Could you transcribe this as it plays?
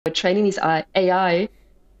we're training these AI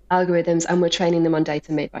algorithms and we're training them on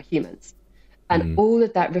data made by humans. And all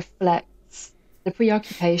of that reflects the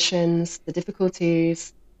preoccupations, the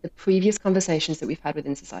difficulties, the previous conversations that we've had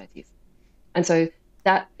within societies. And so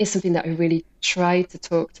that is something that I really try to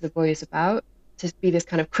talk to the boys about, to be this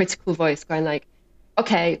kind of critical voice going like,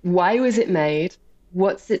 okay, why was it made?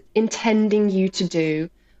 What's it intending you to do?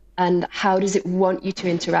 And how does it want you to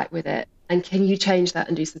interact with it? And can you change that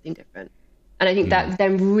and do something different? And I think that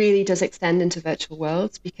then really does extend into virtual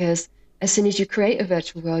worlds, because as soon as you create a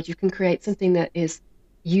virtual world, you can create something that is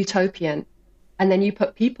utopian. And then you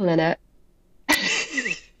put people in it.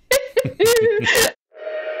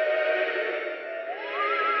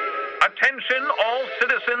 Attention, all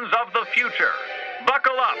citizens of the future.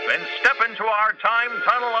 Buckle up and step into our time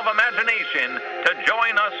tunnel of imagination to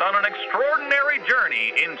join us on an extraordinary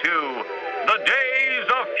journey into the days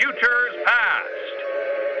of futures past.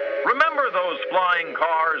 Remember those flying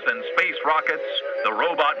cars and space rockets, the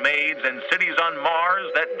robot maids and cities on Mars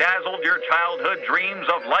that dazzled your childhood dreams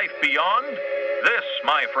of life beyond? This,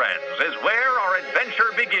 my friends, is where our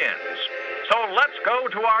adventure begins. So let's go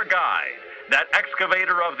to our guide, that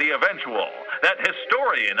excavator of the eventual, that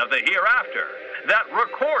historian of the hereafter, that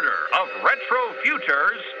recorder of retro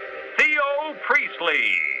futures, Theo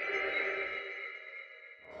Priestley.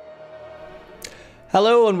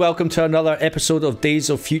 Hello and welcome to another episode of Days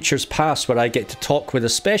of Futures Past, where I get to talk with a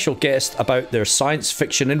special guest about their science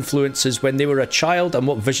fiction influences when they were a child and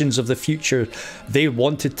what visions of the future they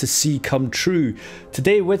wanted to see come true.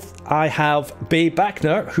 Today I have Bay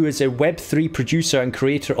Backner, who is a Web3 producer and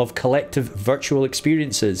creator of collective virtual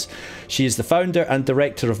experiences. She is the founder and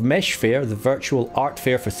director of Meshfair, the virtual art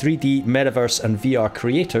fair for 3D, Metaverse and VR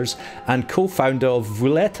creators, and co-founder of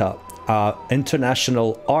Vuleta, an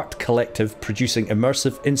international art collective producing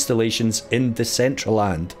immersive installations in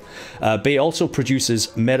Decentraland. Bay also produces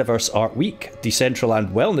Metaverse Art Week,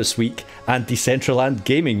 Decentraland Wellness Week, and Decentraland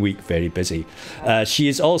Gaming Week. Very busy. She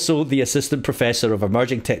is also the assistant professor of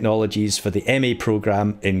emerging technologies for the MA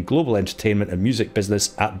program in global entertainment and music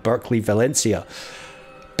business at Berkeley, Valencia.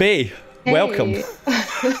 Bay, Hey. welcome.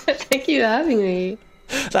 Thank you for having me.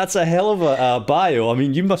 That's a hell of a bio. I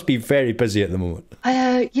mean, you must be very busy at the moment.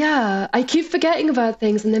 Yeah, I keep forgetting about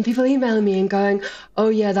things, and then people email me and going, oh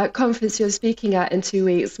yeah, that conference you're speaking at in 2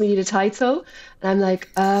 weeks, we need a title. And I'm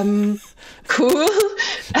like, cool.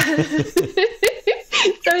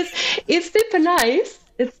 So it's super nice.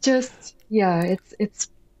 It's just, yeah,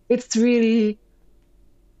 it's really,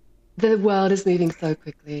 the world is moving so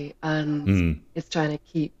quickly, and it's trying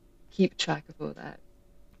to keep track of all that.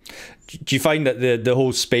 Do you find that the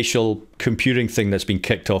whole spatial computing thing that's been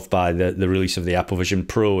kicked off by the release of the Apple Vision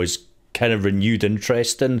Pro is kind of renewed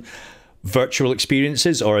interest in virtual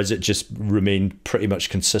experiences, or has it just remained pretty much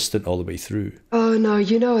consistent all the way through? Oh no,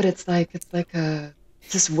 you know what it's like? It's like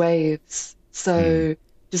just waves. So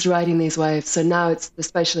just riding these waves. So now it's the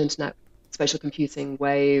spatial internet, spatial computing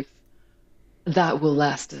wave that will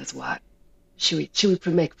last us what? Should we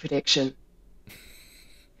make a prediction?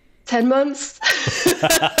 10 months?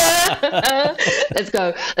 Let's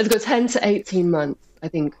go 10 to 18 months. I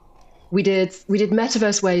think we did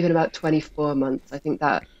Metaverse Wave in about 24 months. I think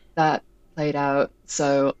that played out.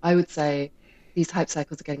 So I would say these hype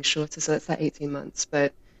cycles are getting shorter, so it's like 18 months.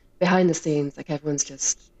 But behind the scenes, like everyone's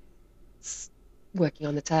just working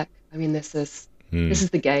on the tech. I mean, this is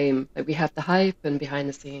the game. Like we have the hype, and behind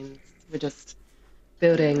the scenes, we're just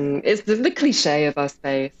building. It's the cliche of our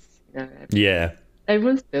space. You know, Yeah.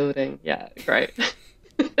 Everyone's building. Yeah, great.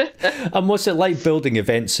 And what's it like building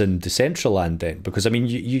events in Decentraland then? Because I mean,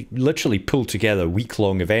 you literally pull together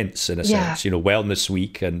week-long events in a sense. You know, Wellness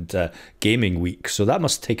Week and Gaming Week. So that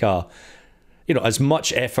must take as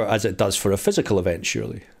much effort as it does for a physical event,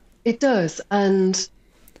 surely. It does, and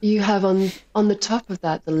you have on the top of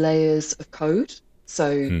that the layers of code.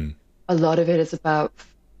 So a lot of it is about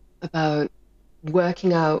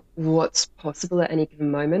working out what's possible at any given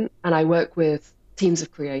moment. And I work with teams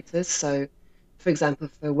of creators. So, for example,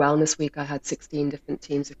 for Wellness Week, I had 16 different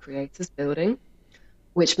teams of creators building,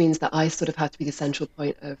 which means that I sort of have to be the central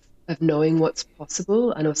point of knowing what's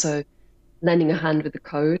possible and also lending a hand with the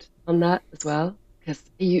code on that as well. Because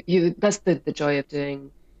that's the joy of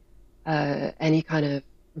doing any kind of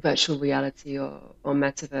virtual reality or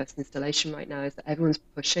metaverse installation right now, is that everyone's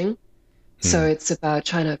pushing. So it's about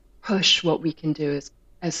trying to push what we can do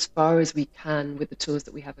as far as we can with the tools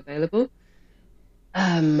that we have available.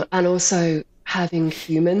 And also having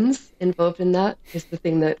humans involved in that is the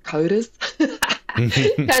thing that coders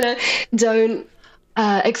kind of don't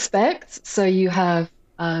expect. So you have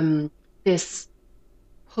this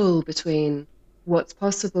pull between what's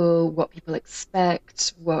possible, what people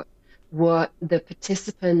expect, what the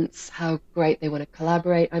participants, how great they want to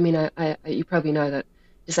collaborate. I mean, you probably know that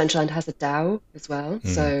Decentraland has a DAO as well.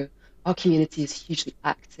 So our community is hugely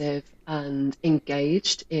active and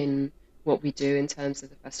engaged in what we do in terms of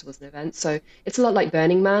the festivals and events. So it's a lot like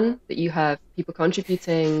Burning Man, that you have people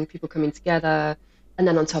contributing, people coming together, and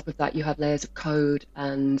then on top of that, you have layers of code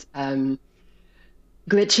and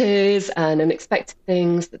glitches and unexpected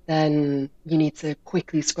things that then you need to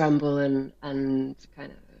quickly scramble and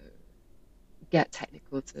kind of get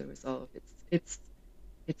technical to resolve. It's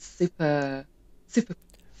super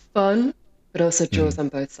fun, but also draws on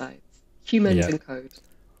both sides, humans and code.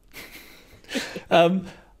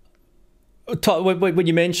 When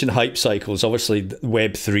you mention hype cycles, obviously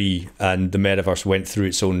Web3 and the metaverse went through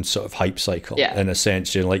its own sort of hype cycle in a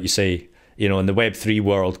sense. You know, like you say, you know, and the Web3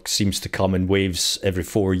 world seems to come in waves every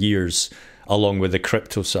 4 years, along with the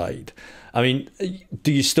crypto side. I mean,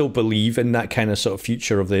 do you still believe in that kind of sort of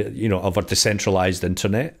future of the, you know, of a decentralized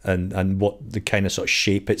internet and what the kind of sort of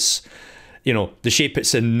shape it's, you know, the shape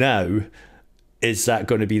it's in now? Is that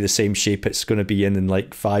going to be the same shape it's going to be in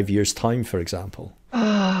like 5 years' time, for example?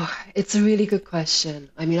 Oh, it's a really good question.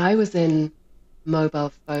 I mean, I was in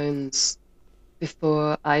mobile phones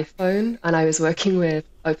before iPhone, and I was working with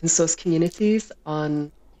open source communities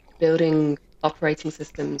on building operating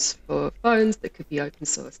systems for phones that could be open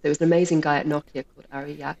source. There was an amazing guy at Nokia called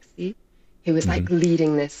Ari Yaxi, who was like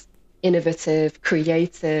leading this innovative,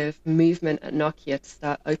 creative movement at Nokia to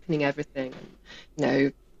start opening everything and, you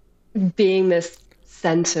know, being this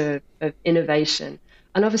center of innovation.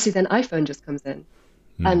 And obviously then iPhone just comes in.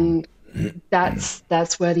 And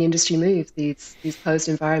that's where the industry moves, these closed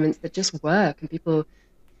environments that just work, and people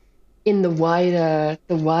in the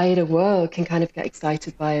wider world can kind of get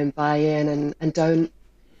excited by and buy in and don't.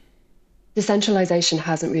 Decentralization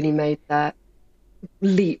hasn't really made that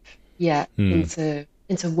leap yet into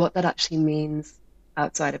what that actually means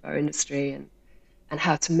outside of our industry and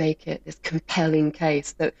how to make it this compelling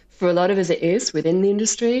case that for a lot of us it is within the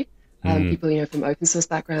industry. People, you know, from open source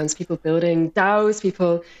backgrounds, people building DAOs,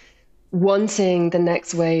 people wanting the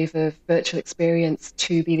next wave of virtual experience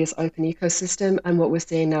to be this open ecosystem. And what we're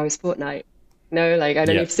seeing now is Fortnite. You know, like, I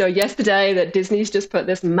don't know if you saw yesterday that Disney's just put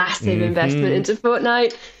this massive investment into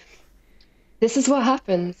Fortnite. This is what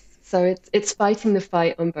happens. So it's fighting the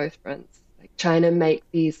fight on both fronts, like trying to make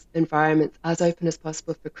these environments as open as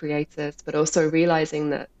possible for creators, but also realizing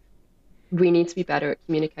that we need to be better at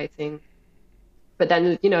communicating. But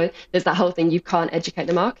then, you know, there's that whole thing, you can't educate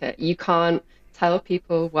the market. You can't tell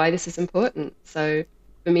people why this is important. So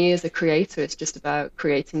for me as a creator, it's just about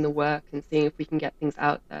creating the work and seeing if we can get things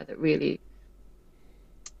out there that really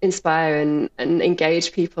inspire and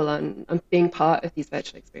engage people on being part of these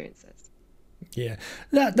virtual experiences. Yeah.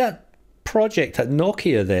 That project at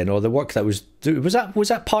Nokia then, or the work that was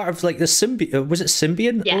that part of like the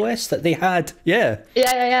Symbian OS that they had?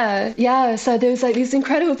 Yeah. So there was like these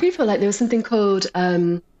incredible people, like there was something called what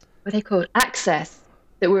are they called, Access,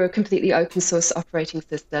 that were a completely open source operating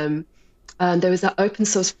system. There was that open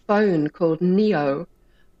source phone called Neo,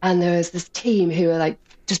 and there was this team who were like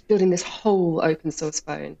just building this whole open source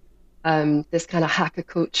phone. This kind of hacker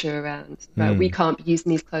culture around we can't be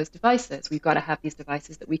using these closed devices. We've got to have these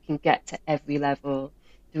devices that we can get to every level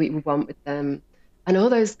that we want with them. And all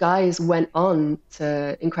those guys went on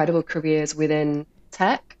to incredible careers within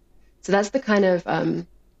tech. So that's the kind of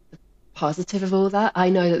positive of all that. I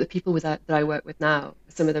know that the people that I work with now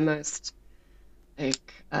are some of the most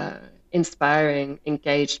inspiring,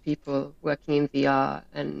 engaged people working in VR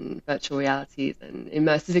and virtual realities and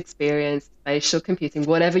immersive experience, spatial computing,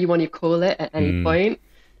 whatever you want to call it at any point.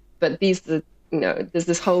 But these are, you know, there's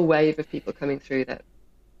this whole wave of people coming through that,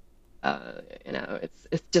 you know,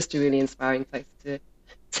 it's just a really inspiring place to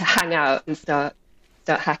hang out and start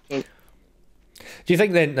hacking. Do you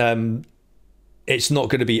think then it's not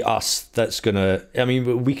going to be us that's going to, I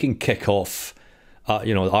mean, we can kick off,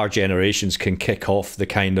 you know, our generations can kick off the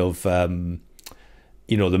kind of,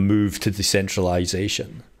 you know, the move to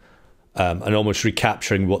decentralization and almost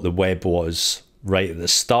recapturing what the web was right at the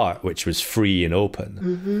start, which was free and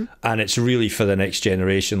open. And it's really for the next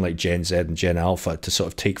generation, like Gen Z and Gen Alpha, to sort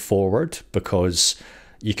of take forward, because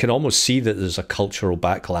you can almost see that there's a cultural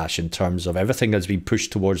backlash in terms of everything that's been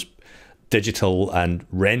pushed towards digital and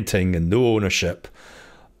renting and no ownership.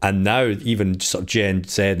 And now even sort of Gen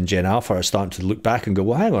Z and Gen Alpha are starting to look back and go,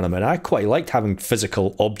 well, hang on a minute, I quite liked having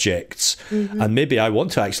physical objects and maybe I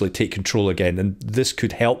want to actually take control again. And this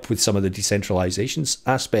could help with some of the decentralization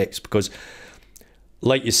aspects, because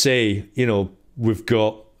like you say, you know, we've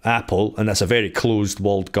got Apple, and that's a very closed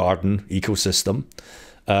walled garden ecosystem.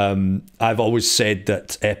 I've always said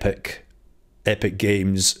that Epic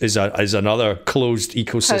Games is another closed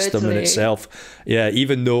ecosystem in itself. Yeah,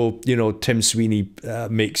 even though, you know, Tim Sweeney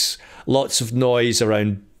makes lots of noise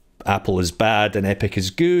around Apple is bad and Epic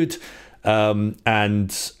is good, and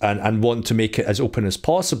want to make it as open as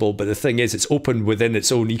possible. But the thing is, it's open within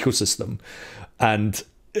its own ecosystem, and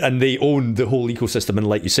they own the whole ecosystem. And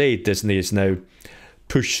like you say, Disney has now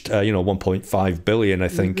pushed 1.5 billion, I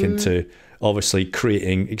think, into obviously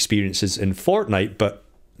creating experiences in Fortnite, but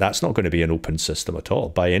that's not going to be an open system at all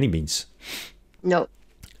by any means. No.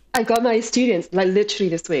 I got my students like literally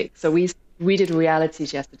this week. So we did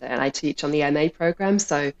realities yesterday, and I teach on the MA program.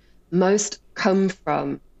 So most come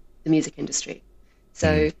from the music industry.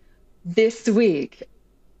 So this week,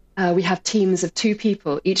 we have teams of 2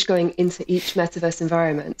 people, each going into each metaverse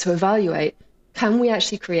environment to evaluate, can we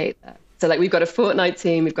actually create that? So like we've got a Fortnite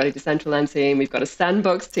team, we've got a Decentraland team, we've got a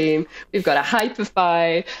Sandbox team, we've got a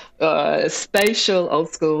Hyperfi, spatial, old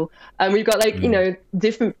school, and we've got like,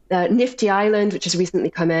 different Nifty Island, which has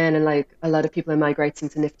recently come in, and like a lot of people are migrating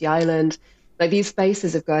to Nifty Island. Like these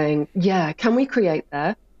spaces of going, yeah, can we create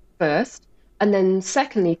there first? And then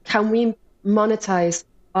secondly, can we monetize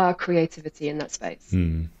our creativity in that space?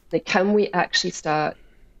 Like, can we actually start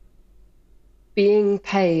being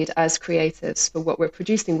paid as creatives for what we're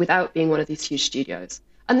producing without being one of these huge studios?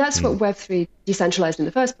 And that's what Web3 decentralized in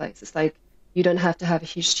the first place. It's like, you don't have to have a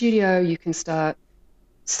huge studio. You can start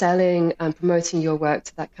selling and promoting your work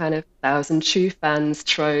to that kind of 1,000 true fans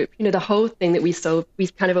trope. You know, the whole thing that we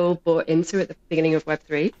kind of all bought into at the beginning of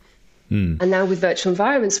Web3. And now with virtual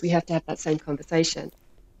environments, we have to have that same conversation.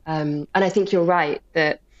 And I think you're right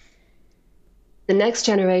that the next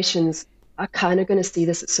generations are kind of going to see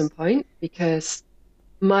this at some point, because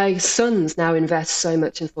my sons now invest so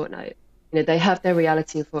much in Fortnite. You know, they have their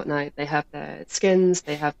reality in Fortnite, they have their skins,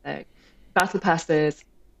 they have their battle passes.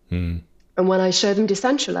 And when I show them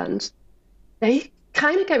Decentraland, they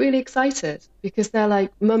kind of get really excited because they're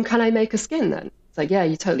like, Mum, can I make a skin then? It's like, yeah,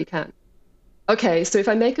 you totally can. Okay, so if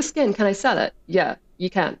I make a skin, can I sell it? Yeah, you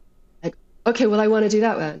can. Like, okay, well, I want to do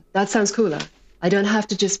that one. That sounds cooler. I don't have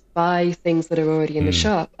to just buy things that are already in the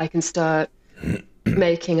shop. I can start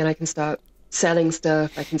making, and I can start selling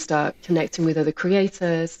stuff. I can start connecting with other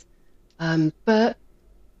creators. But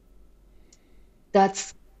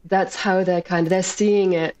that's how they're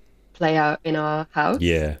seeing it play out in our house.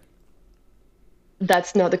 Yeah.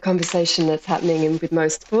 That's not the conversation that's happening with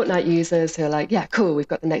most Fortnite users who are like, yeah, cool, we've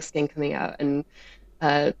got the next skin coming out, and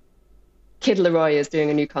Kid Leroy is doing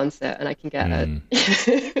a new concert, and I can get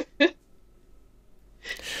it.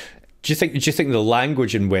 Do you think the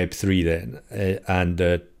language in Web3 then, and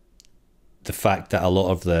the fact that a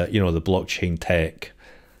lot of the the blockchain tech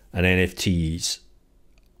and NFTs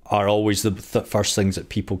are always the first things that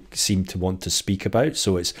people seem to want to speak about?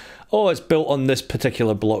 So it's built on this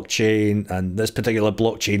particular blockchain, and this particular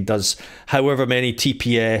blockchain does however many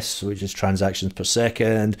TPS, which is transactions per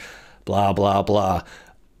second, blah blah blah.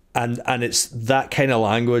 And it's that kind of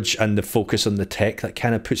language and the focus on the tech that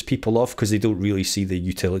kind of puts people off, because they don't really see the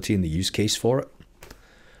utility and the use case for it.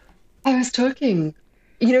 I was talking,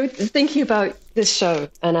 thinking about this show,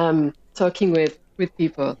 and talking with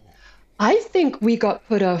people. I think we got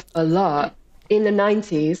put off a lot in the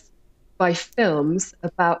 90s by films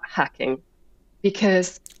about hacking,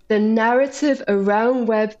 because the narrative around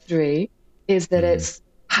Web3 is that it's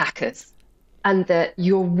hackers and that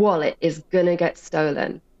your wallet is going to get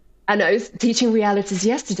stolen. And I was teaching realities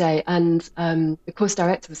yesterday, and the course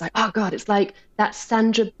director was like, oh God, it's like that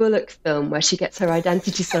Sandra Bullock film where she gets her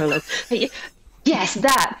identity stolen. Yes,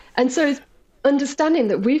 that. And so it's understanding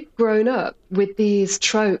that we've grown up with these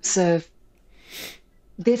tropes of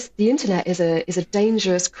the internet is a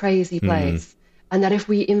dangerous, crazy place. And that if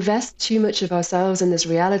we invest too much of ourselves in this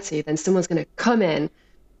reality, then someone's going to come in,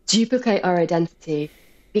 duplicate our identity,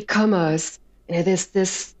 become us.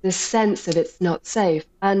 This sense that it's not safe.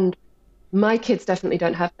 And my kids definitely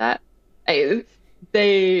don't have that.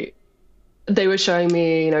 They were showing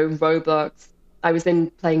me, Roblox. I was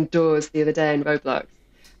playing Doors the other day in Roblox,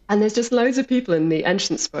 and there's just loads of people in the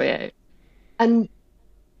entrance foyer. And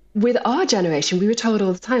with our generation, we were told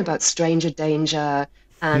all the time about stranger danger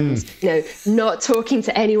and, not talking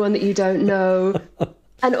to anyone that you don't know.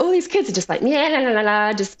 And all these kids are just like, yeah, la, la, la,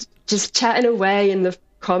 la, just chatting away in the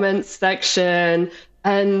comments section.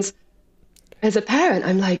 And as a parent,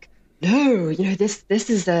 I'm like, no, this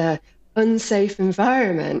is a unsafe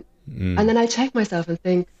environment. And then I check myself and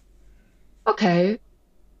think, okay,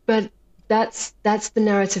 but that's the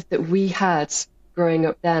narrative that we had growing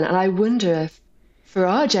up then. And I wonder if for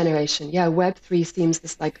our generation, Web3 seems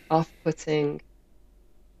this like off-putting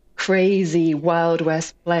crazy Wild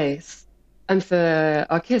West place. And for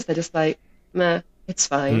our kids, they're just like, nah, it's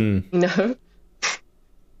fine, you know?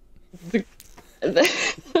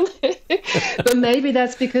 But maybe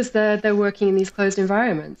that's because they're working in these closed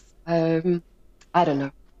environments. I don't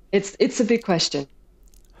know. It's a big question.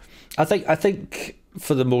 I think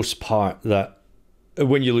for the most part that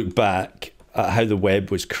when you look back at how the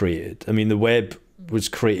web was created, I mean, the web was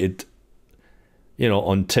created, you know,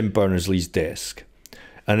 on Tim Berners-Lee's desk,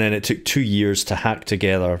 and then it took 2 years to hack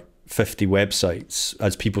together 50 websites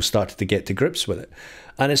as people started to get to grips with it.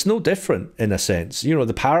 And it's no different in a sense. You know,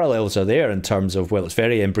 the parallels are there in terms of, well, it's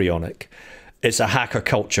very embryonic. It's a hacker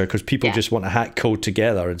culture because people just want to hack code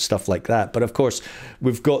together and stuff like that. But of course,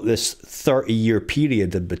 we've got this 30-year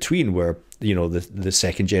period in between where, you know, the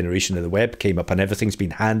second generation of the web came up and everything's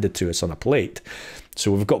been handed to us on a plate.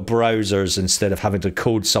 So we've got browsers instead of having to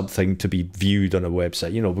code something to be viewed on a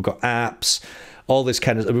website. You know, we've got apps, all this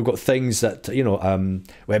kind of, we've got things that, you know,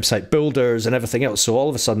 website builders and everything else. So all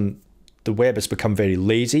of a sudden, the web has become very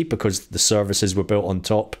lazy because the services were built on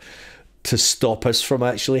top to stop us from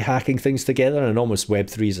actually hacking things together. And almost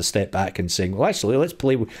Web3 is a step back and saying, well, actually, let's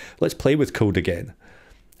play with code again.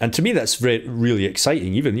 And to me, that's really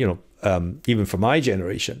exciting. Even, you know, even for my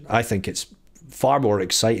generation, I think it's far more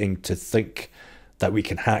exciting to think that we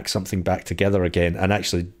can hack something back together again and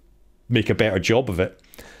actually make a better job of it,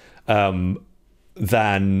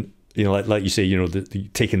 than, you know, like you say, you know,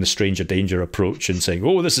 taking the stranger danger approach and saying,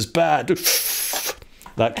 oh, this is bad.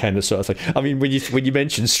 That kind of sort of thing. I mean, when you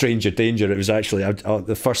mentioned stranger danger, it was actually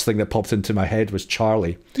the first thing that popped into my head was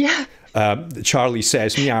Charlie. Yeah. Charlie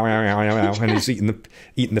says meow, meow, meow, meow, meow, and he's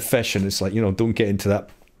eating the fish, and it's like, you know, don't get into that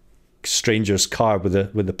stranger's car with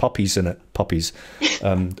the puppies in it. Puppies,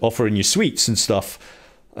 offering you sweets and stuff.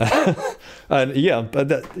 And yeah,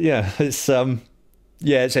 but it's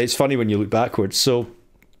funny when you look backwards. So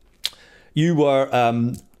you were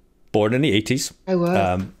born in the 80s. I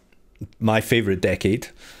was. My favourite decade.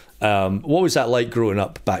 What was that like growing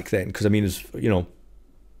up back then? Because I mean, it's, you know,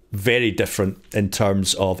 very different in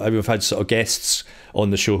terms of, I mean, we've had sort of guests on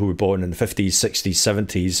the show who were born in the 50s, 60s,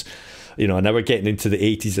 70s, you know, and now we're getting into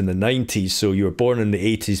the 80s and the 90s. So you were born in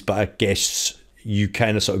the 80s, but I guess you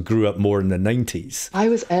kind of sort of grew up more in the 90s. I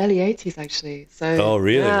was early 80s actually. So oh,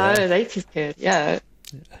 really? Yeah, I was an 80s kid. Yeah.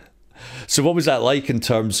 So what was that like in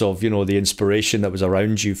terms of, you know, the inspiration that was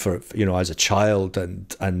around you for, you know, as a child,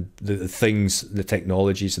 and the things, the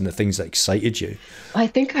technologies and the things that excited you? I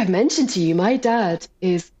think I've mentioned to you, my dad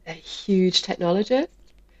is a huge technologist.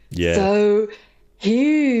 Yeah. So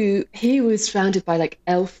he was surrounded by like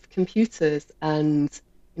elf computers, and,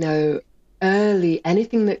 you know,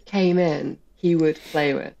 anything that came in, he would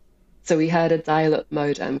play with. So we had a dial-up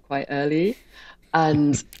modem quite early,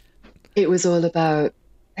 and it was all about,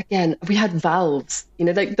 again, we had valves, you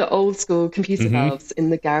know, like the old school computer valves in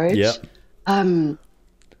the garage. Yeah. And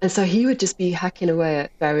so he would just be hacking away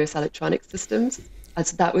at various electronic systems. And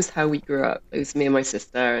so that was how we grew up. It was me and my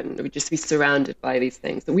sister, and we'd just be surrounded by these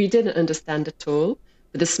things that we didn't understand at all.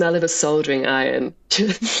 But the smell of a soldering iron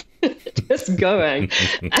just going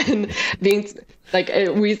and being like,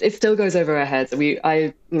 it still goes over our heads.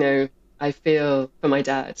 I feel for my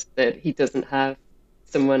dad that he doesn't have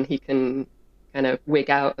someone he can kind of wig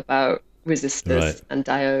out about resistors and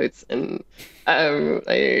diodes and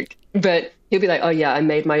but he'll be like, oh yeah, I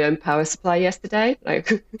made my own power supply yesterday.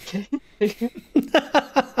 Like, okay.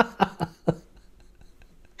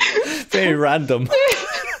 Very random.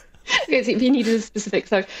 If he needed a specific,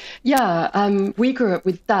 so yeah, we grew up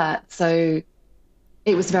with that. So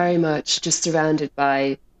it was very much just surrounded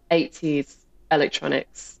by 80s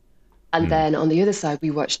electronics. And then on the other side,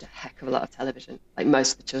 we watched a heck of a lot of television, like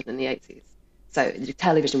most of the children in the 80s. So the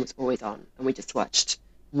television was always on, and we just watched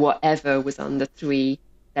whatever was on the 3,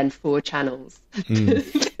 then 4 channels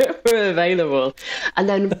that were available. And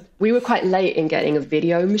then we were quite late in getting a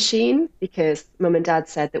video machine because Mum and Dad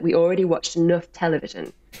said that we already watched enough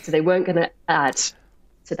television, so they weren't going to add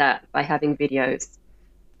to that by having videos.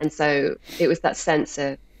 And so it was that sense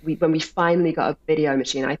of, when we finally got a video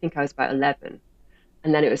machine, I think I was about 11.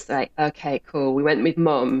 And then it was like, okay, cool. We went with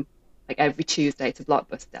Mum like every Tuesday to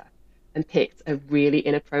Blockbuster and picked a really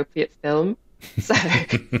inappropriate film. So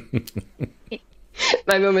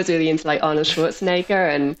my mum was really into like Arnold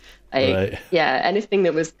Schwarzenegger and like, yeah, anything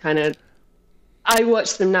that was kind of, I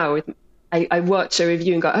watch them now with, I watch a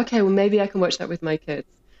review and go, okay, well maybe I can watch that with my kids.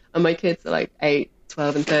 And my kids are like 8,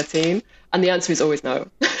 12 and 13. And the answer is always no.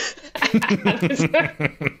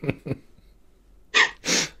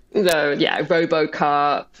 So yeah,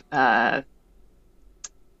 RoboCop,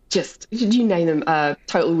 just, you name them,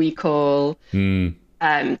 Total Recall,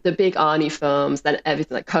 The big Arnie films, then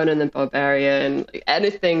everything like Conan the Barbarian, like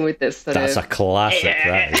anything with this sort That's of... a classic,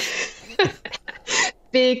 that is.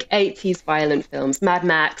 Big 80s violent films, Mad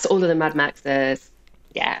Max, all of the Mad Maxes.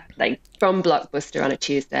 Yeah, like from Blockbuster on a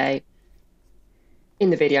Tuesday in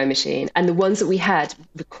the video machine. And the ones that we had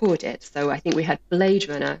recorded. So I think we had Blade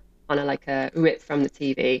Runner on a rip from the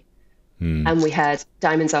TV. And we had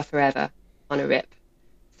Diamonds Are Forever on a rip.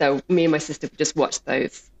 So me and my sister would just watch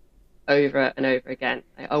those over and over again.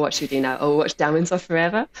 Like, oh, what should we do now? Oh, we'll watch Diamonds Are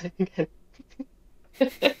Forever.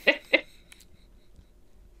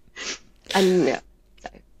 And yeah, so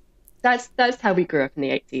that's how we grew up in the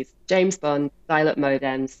 80s. James Bond, dial-up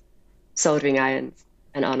modems, soldering irons,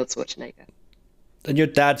 and Arnold Schwarzenegger. And your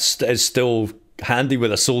dad is still handy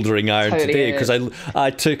with a soldering iron Totally today, is. because I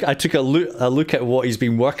took a look at what he's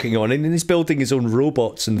been working on, and he's building his own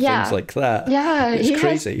robots and things like that. Yeah, it's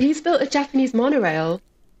crazy. He's built a Japanese monorail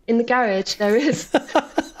in the garage. There is.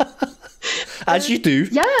 As you do.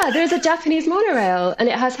 Yeah, there's a Japanese monorail, and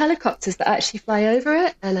it has helicopters that actually fly over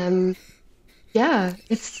it, and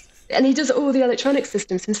and he does all the electronic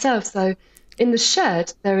systems himself. So in the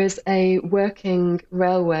shed there is a working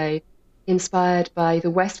railway inspired by the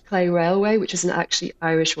West Clay Railway, which is an actually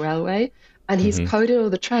Irish railway, and he's coded all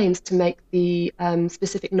the trains to make the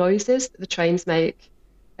specific noises that the trains make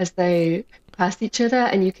as they pass each other,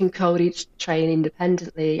 and you can code each train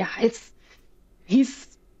independently. Yeah,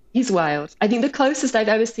 he's wild. I think the closest I've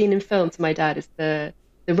ever seen in film to my dad is the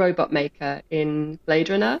robot maker in Blade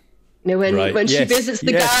Runner. You know, when she visits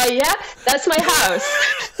the guy, yeah, that's my house.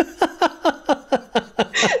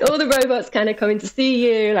 All the robots kind of coming to see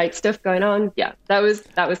you, like stuff going on. Yeah, that was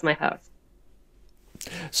my house.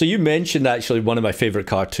 So you mentioned actually one of my favorite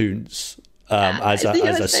cartoons as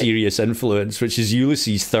a serious influence, which is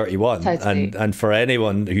Ulysses 31. Totally. And for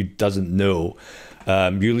anyone who doesn't know,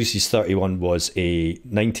 Ulysses 31 was a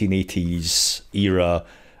 1980s era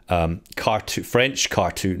French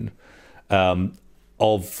cartoon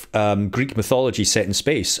of Greek mythology set in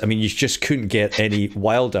space. I mean, you just couldn't get any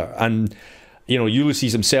wilder. And you know,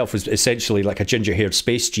 Ulysses himself was essentially like a ginger-haired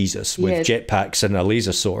space Jesus with jetpacks and a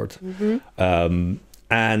laser sword.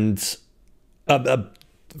 And a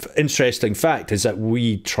interesting fact is that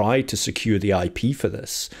we tried to secure the IP for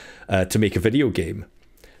this to make a video game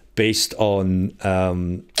based on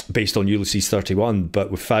Ulysses 31, but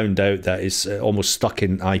we found out that it's almost stuck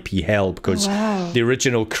in IP hell because the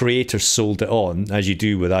original creators sold it on, as you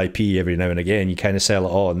do with IP every now and again. You kind of sell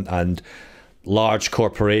it on, and large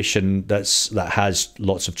corporation that has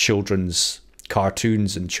lots of children's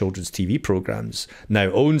cartoons and children's TV programs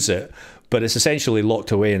now owns it, but it's essentially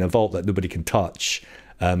locked away in a vault that nobody can touch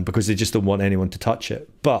because they just don't want anyone to touch it.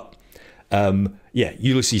 But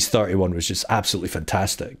Ulysses 31 was just absolutely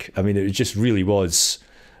fantastic. I mean, it just really was,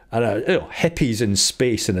 I don't know, hippies in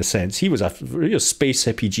space in a sense. He was a real space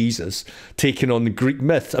hippie Jesus taking on the Greek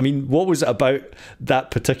myth. I mean, what was it about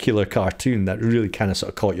that particular cartoon that really kind of sort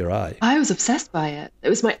of caught your eye? I was obsessed by it. It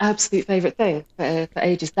was my absolute favourite thing for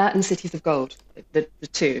ages. That and Cities of Gold, the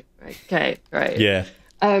two. Right? Okay, right. Yeah.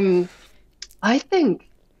 I think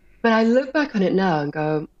when I look back on it now and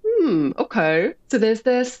go, okay. So there's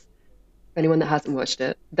this, for anyone that hasn't watched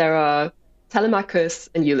it, there are Telemachus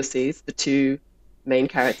and Ulysses, the two main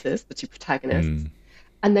characters, the two protagonists.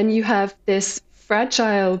 And then you have this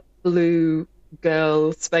fragile blue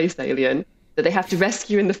girl space alien that they have to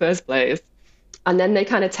rescue in the first place. And then they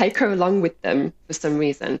kind of take her along with them for some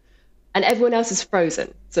reason. And everyone else is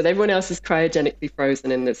frozen. So everyone else is cryogenically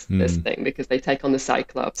frozen in this thing because they take on the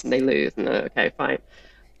Cyclops and they lose. And okay, fine.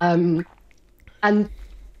 And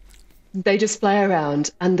they just fly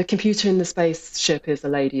around. And the computer in the spaceship is a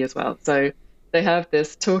lady as well. So they have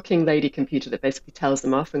this talking lady computer that basically tells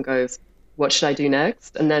them off and goes, what should I do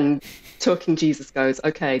next? And then talking Jesus goes,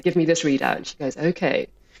 okay, give me this readout. And she goes, okay.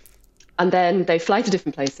 And then they fly to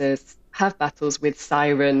different places, have battles with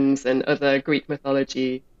sirens and other Greek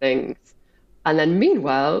mythology things. And then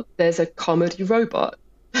meanwhile, there's a comedy robot.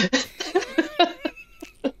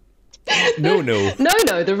 No,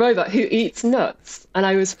 the robot who eats nuts. And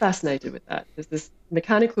I was fascinated with that. There's this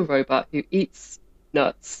mechanical robot who eats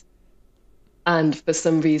nuts. And for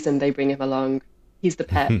some reason, they bring him along. He's the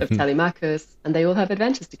pet of Telemachus, and they all have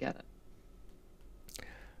adventures together.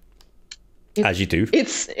 As you do.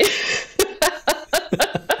 It's...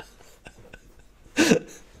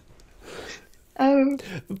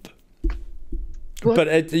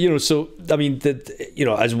 But so I mean,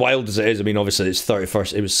 as wild as it is, I mean, obviously it's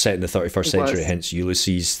 31st. It was set in the 31st century, hence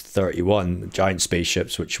Ulysses 31, giant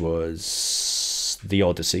spaceships, which was the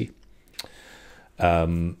Odyssey.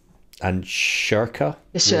 And Shirka.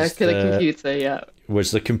 The Shirka, the computer, yeah.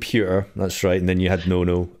 Was the computer, that's right. And then you had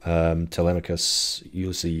Nono, Telemachus,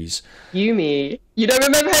 Ulysses. Yumi. You don't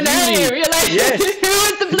remember her name. You're like, yes. Who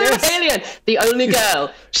was the blue alien? The only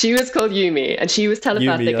girl. She was called Yumi, and she was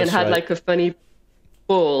telepathic Yumi, and had right. like a funny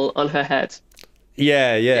ball on her head.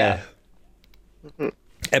 Yeah. Mm-hmm.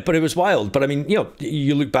 But it was wild. But I mean,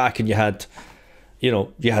 you look back and you had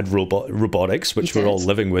robotics, which we're all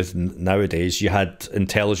living with nowadays. You had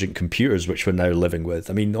intelligent computers, which we're now living with.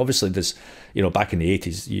 I mean, obviously, this, back in the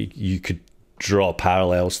 80s, you could draw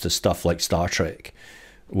parallels to stuff like Star Trek,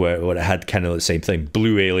 where it had kind of the same thing: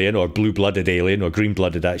 blue alien, or blue-blooded alien, or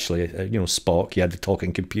green-blooded. Actually, Spock. You had the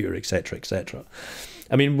talking computer, etc., etc.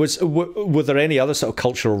 I mean, were there any other sort of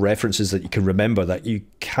cultural references that you can remember that you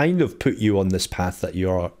kind of put you on this path that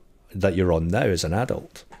you're on now as an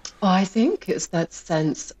adult? Oh, I think it's that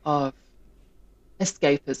sense of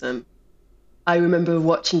escapism. I remember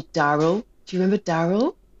watching Daryl. Do you remember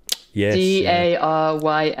Daryl? Yes.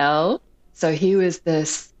 Daryl. So he was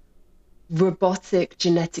this robotic,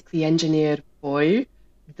 genetically engineered boy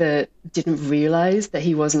that didn't realize that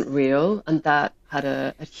he wasn't real, and that had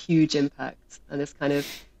a huge impact on this kind of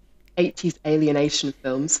 80s alienation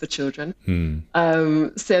films for children.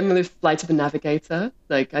 Similar with Flight of the Navigator.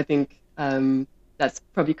 Like, I think that's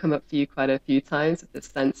probably come up for you quite a few times, with this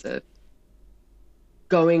sense of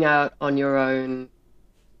going out on your own,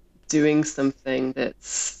 doing something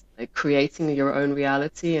that's like creating your own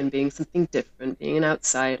reality and being something different, being an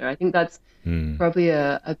outsider. I think that's probably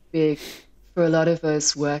a big, for a lot of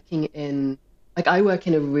us working in, like, I work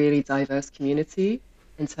in a really diverse community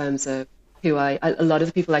in terms of who a lot of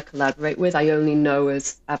the people I collaborate with, I only know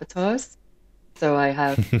as avatars. So I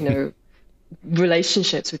have,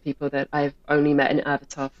 relationships with people that I've only met in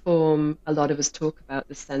avatar form. A lot of us talk about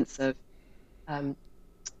the sense of,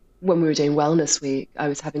 when we were doing Wellness Week, I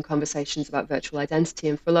was having conversations about virtual identity.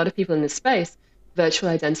 And for a lot of people in this space, virtual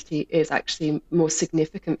identity is actually more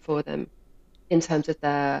significant for them in terms of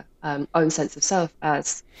their own sense of self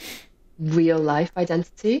as real life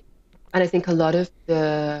identity. And I think a lot of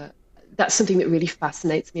that's something that really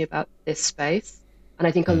fascinates me about this space. And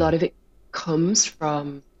I think a lot of it comes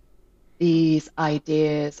from these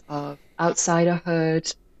ideas of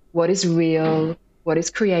outsiderhood, what is real, what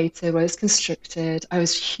is created, what is constructed. I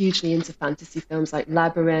was hugely into fantasy films like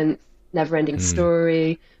Labyrinth, Neverending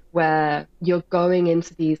Story, where you're going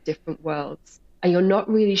into these different worlds and you're not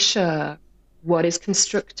really sure what is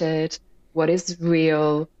constructed, what is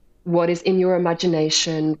real, what is in your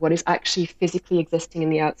imagination, what is actually physically existing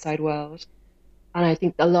in the outside world. And I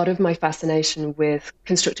think a lot of my fascination with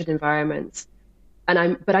constructed environments,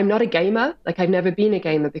 but I'm not a gamer. Like, I've never been a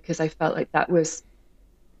gamer because I felt like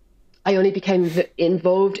I only became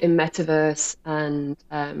involved in Metaverse and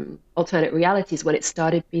alternate realities when it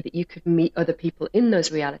started to be that you could meet other people in those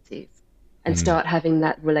realities and start having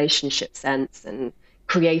that relationship sense and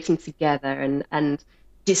creating together and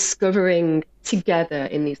discovering together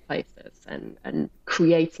in these places and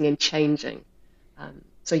creating and changing.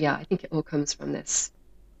 So yeah, I think it all comes from this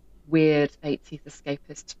weird 80s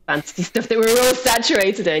escapist fantasy stuff that we're all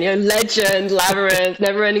saturated in, Legend, Labyrinth,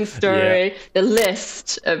 Neverending Story, the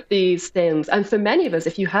list of these things. And for many of us,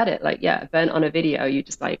 if you had it, burnt on a video, you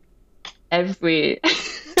just every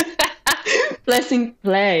pressing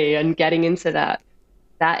play and getting into that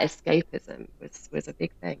escapism was a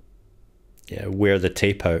big thing. Yeah, wear the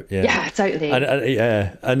tape out. Yeah, totally.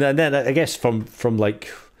 And then I guess from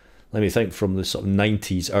let me think, from the sort of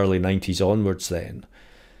 90s, early 90s onwards then,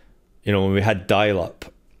 when we had dial-up.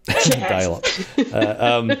 We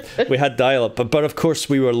had dial-up. But of course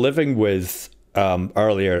we were living with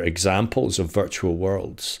earlier examples of virtual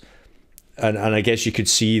worlds. And I guess you could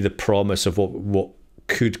see the promise of what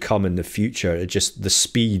could come in the future. It just, the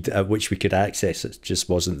speed at which we could access it just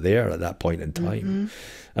wasn't there at that point in time.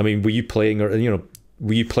 I mean, were you playing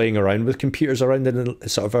around with computers around in the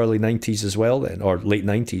sort of early 90s as well then, or late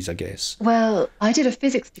 90s, I guess? Well, I did a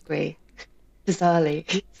physics degree,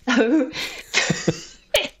 bizarrely.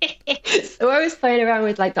 So I was playing around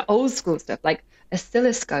with the old school stuff, like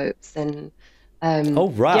oscilloscopes and oh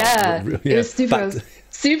right, yeah, it was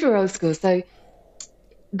super old school. So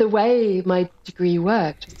the way my degree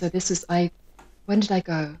worked, so this was when did I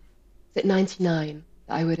go? Was it 99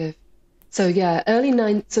 that I would have? So yeah,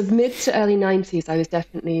 mid to early 90s, I was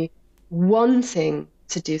definitely wanting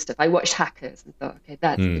to do stuff. I watched Hackers and thought, okay,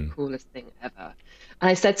 that's the coolest thing ever. And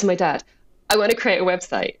I said to my dad, I want to create a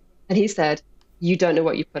website. And he said, you don't know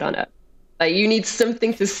what you put on it. You need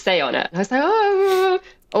something to say on it. And I was like, oh,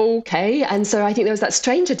 okay. And so I think there was that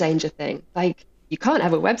stranger danger thing. You can't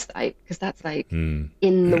have a website because that's in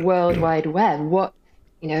the World Wide Web. What,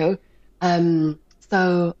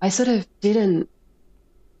 So I sort of didn't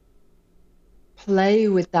play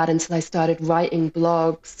with that until I started writing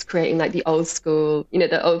blogs, creating like the old school,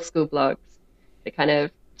 the old school blogs, the kind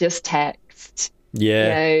of just text,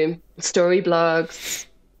 story blogs.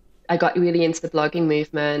 I got really into the blogging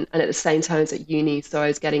movement, and at the same time I was at uni, so I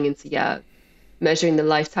was getting into, measuring the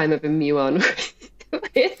lifetime of a muon. I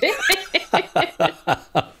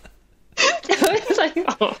was like,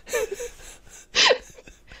 oh.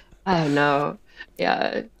 I don't know.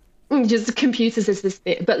 Yeah. Just computers is this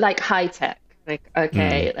bit, but like high tech. Like,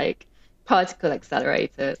 okay, like particle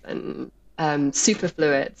accelerators and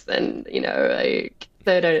superfluids and,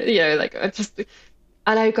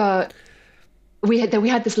 we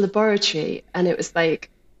had this laboratory, and it was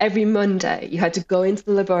like every Monday you had to go into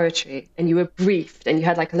the laboratory and you were briefed, and you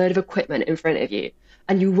had like a load of equipment in front of you,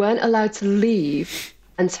 and you weren't allowed to leave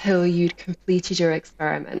until you'd completed your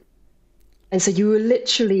experiment. And so you were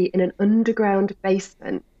literally in an underground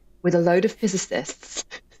basement with a load of physicists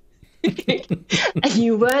and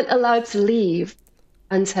you weren't allowed to leave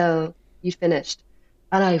until you'd finished.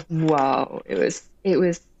 And it was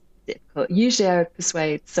difficult. Usually I would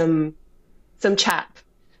persuade some chap,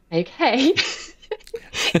 like, hey,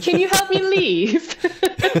 can you help me leave?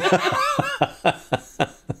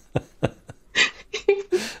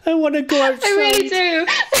 I want to go outside. I really do.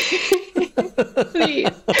 Please.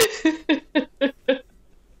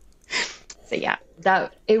 So yeah,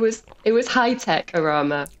 it was high tech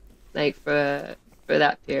Arama, like for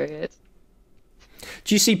that period.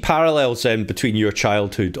 Do you see parallels then between your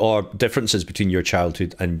childhood, or differences between your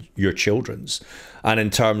childhood and your children's, and in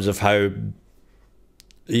terms of how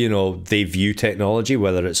they view technology,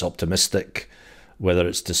 whether it's optimistic, whether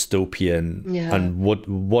it's dystopian, and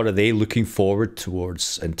what are they looking forward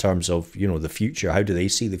towards in terms of the future? How do they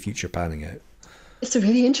see the future panning out? It's a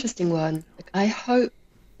really interesting one. Like, I hope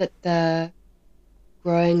that they're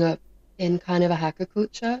growing up in kind of a hacker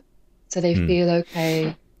culture, so they feel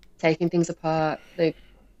okay taking things apart, like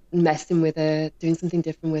messing with it, doing something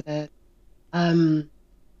different with it, trying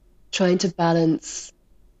to balance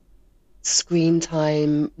screen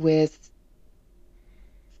time with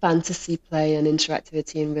fantasy play and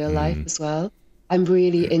interactivity in real life as well. I'm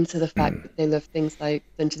really into the fact that they love things like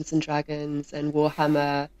Dungeons and Dragons and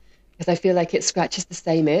Warhammer, because I feel like it scratches the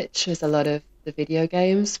same itch as a lot of the video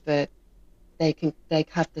games, but they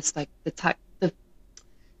have this like the fact that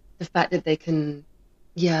they can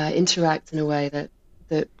interact in a way that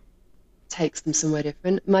takes them somewhere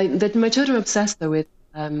different. My children are obsessed though with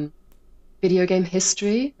video game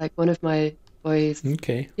history. Like one of my boys, he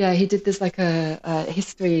did this like a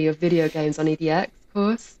history of video games on EDX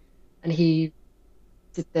course, and he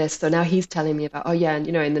did this. So now he's telling me about, and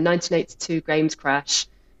in the 1982 games crash,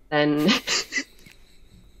 then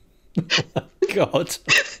God,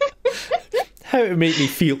 how it made me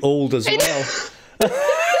feel old as well.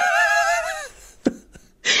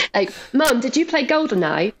 Like, Mum, did you play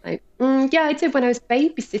GoldenEye? Like, yeah, I did when I was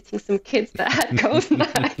babysitting some kids that had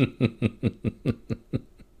GoldenEye.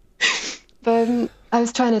 But I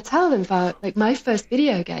was trying to tell them about, like, my first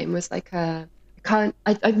video game was like I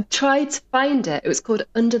tried to find it. It was called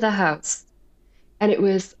Under the House. And it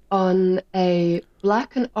was on a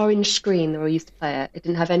black and orange screen where we used to play it. It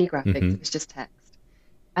didn't have any graphics, it was just text.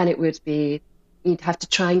 And it would be, you'd have to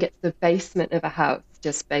try and get to the basement of a house,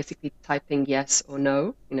 just basically typing yes or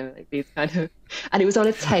no, like these kind of, and it was on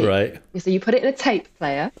a tape. Right. So you put it in a tape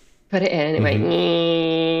player, put it in, it went,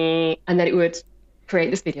 and then it would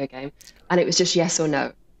create this video game, and it was just yes or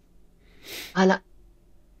no. And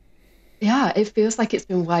it feels like it's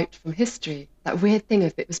been wiped from history. That weird thing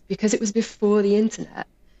of it was because it was before the internet,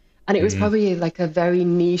 and it was probably like a very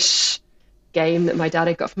niche game that my dad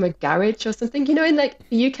had got from a garage or something. In like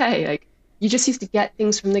the UK, like you just used to get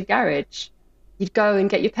things from the garage. You'd go and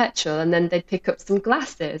get your petrol, and then they'd pick up some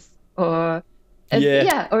glasses, or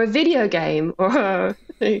or a video game, or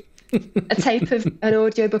a tape of an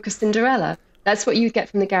audiobook of Cinderella. That's what you'd get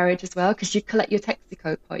from the garage as well, because you'd collect your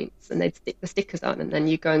Texaco points, and they'd stick the stickers on, and then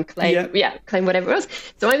you go and claim whatever else.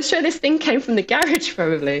 So I'm sure this thing came from the garage,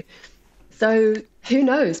 probably. So who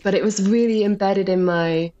knows? But it was really embedded in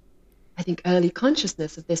my, I think, early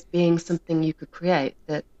consciousness of this being something you could create,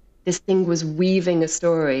 that this thing was weaving a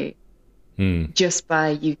story just by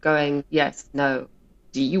you going, yes, no.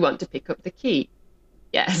 Do you want to pick up the key?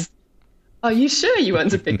 Yes. Are you sure you want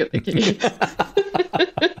to pick up the key?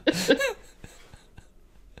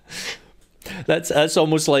 That's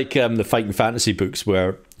almost like the fighting fantasy books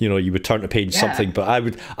where you would turn to page something, but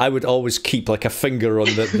I would always keep like a finger on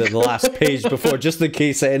the last page before, just in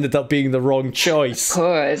case it ended up being the wrong choice. Of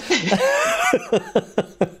course.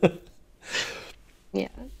 Yeah,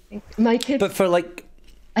 I think My kids, But for like,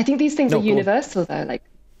 I think these things no, are universal though. Like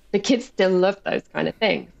the kids still love those kind of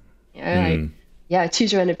things. You know, like, yeah,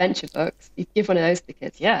 choose your own adventure books. You give one of those to the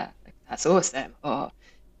kids, yeah, like, that's awesome. Or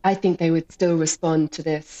I think they would still respond to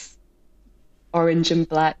this orange and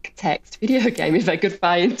black text video game if I could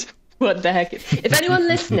find what the heck. If anyone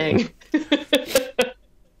listening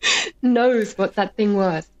knows what that thing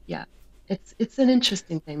was, yeah, it's an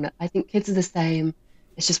interesting thing that I think kids are the same.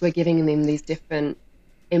 It's just we're giving them these different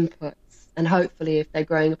inputs, and hopefully, if they're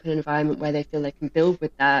growing up in an environment where they feel they can build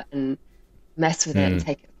with that and mess with it and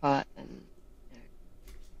take it apart, then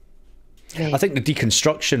I think the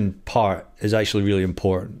deconstruction part is actually really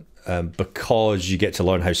important, because you get to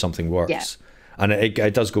learn how something works. Yeah. And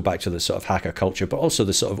it does go back to the sort of hacker culture, but also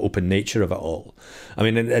the sort of open nature of it all. I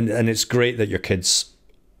mean, and it's great that your kids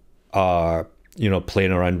are, you know,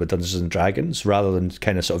 playing around with Dungeons and Dragons rather than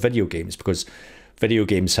kind of sort of video games, because video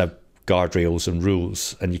games have guardrails and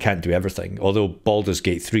rules and you can't do everything. Although Baldur's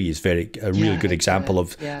Gate 3 is a really good example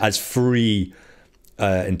of as free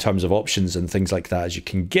in terms of options and things like that as you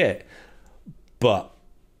can get. But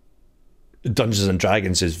Dungeons and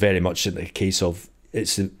Dragons is very much in the case of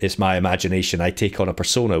it's my imagination. I take on a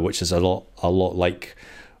persona, which is a lot like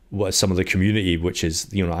what some of the community, which is,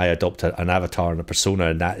 you know, I adopt an avatar and a persona,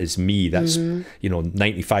 and that is me. That's you know,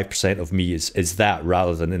 95% of me is that,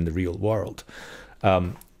 rather than in the real world.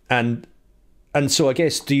 And so I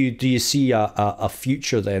guess do you see a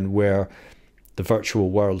future then where the virtual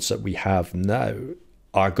worlds that we have now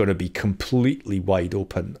are going to be completely wide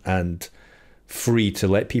open and free to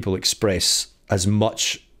let people express as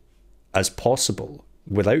much as possible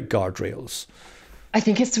without guardrails? I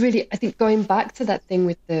think going back to that thing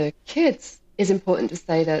with the kids is important to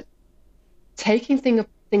say that taking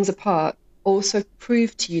things apart also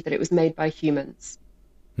proved to you that it was made by humans,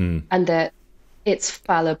 and that it's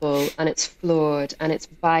fallible and it's flawed and it's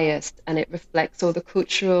biased and it reflects all the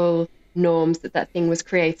cultural norms that thing was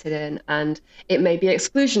created in, and it may be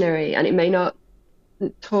exclusionary and it may not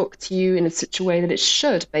talk to you in such a way that it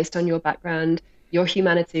should based on your background, your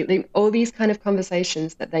humanity, all these kind of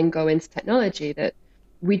conversations that then go into technology that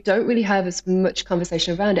we don't really have as much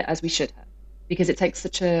conversation around it as we should have, because it takes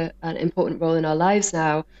such an important role in our lives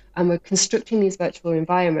now, and we're constructing these virtual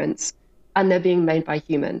environments and they're being made by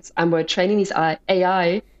humans, and we're training these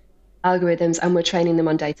AI algorithms and we're training them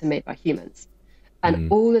on data made by humans.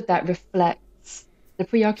 And all of that reflects the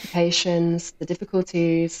preoccupations, the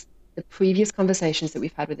difficulties, the previous conversations that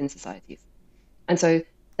we've had within societies. And so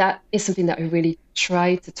that is something that I really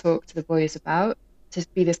tried to talk to the boys about, to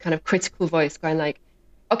be this kind of critical voice going like,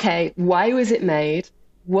 okay, why was it made?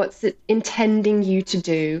 What's it intending you to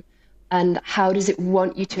do? And how does it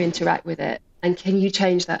want you to interact with it? And can you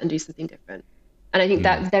change that and do something different? And I think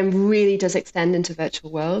that then really does extend into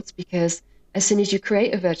virtual worlds, because as soon as you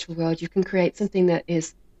create a virtual world, you can create something that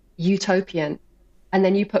is utopian, and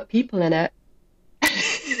then you put people in it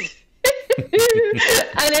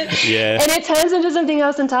and it turns into something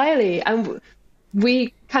else entirely. And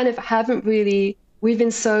we kind of haven't really, we've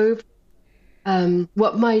been so I've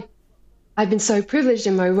been so privileged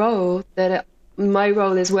in my role that my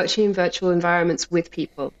role is working in virtual environments with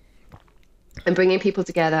people and bringing people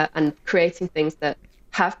together and creating things that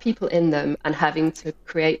have people in them, and having to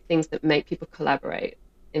create things that make people collaborate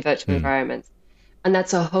in virtual environments. And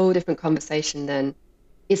that's a whole different conversation then.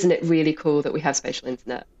 Isn't it really cool that we have spatial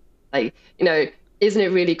internet? Like, you know, isn't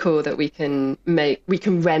it really cool that we can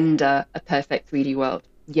render a perfect 3D world?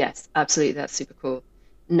 Yes, absolutely, that's super cool.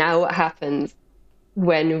 Now what happens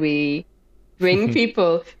when we bring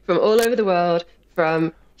people from all over the world,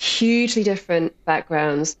 from hugely different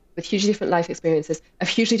backgrounds, with hugely different life experiences, of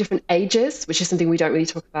hugely different ages, which is something we don't really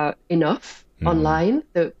talk about enough online.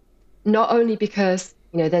 That not only because,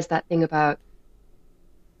 you know, there's that thing about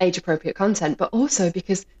age appropriate content, but also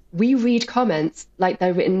because we read comments like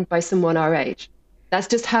they're written by someone our age. That's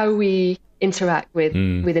just how we interact with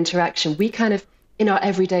interaction. We kind of, in our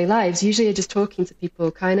everyday lives, usually are just talking to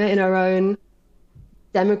people kind of in our own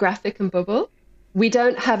demographic and bubble. We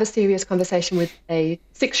don't have a serious conversation with a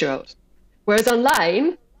 6-year-old. Whereas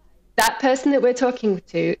online, that person that we're talking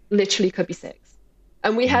to literally could be 6.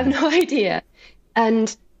 And we have no idea.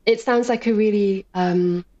 And it sounds like a really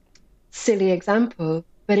silly example,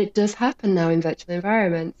 but it does happen now in virtual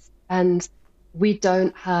environments. And we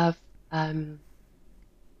don't have,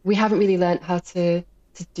 we haven't really learned how to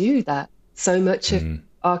do that. So much of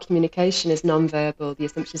our communication is nonverbal, the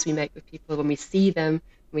assumptions we make with people when we see them,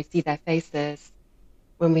 when we see their faces,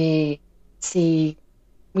 when we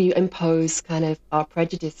impose kind of our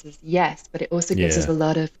prejudices, yes, but it also gives us a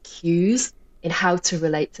lot of cues in how to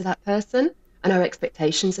relate to that person, and our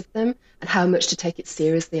expectations of them, and how much to take it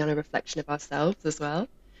seriously on a reflection of ourselves as well.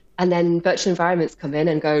 And then virtual environments come in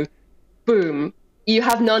and go, boom, you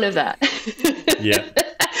have none of that. Yeah.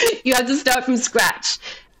 You have to start from scratch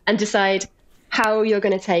and decide how you're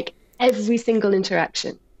going to take every single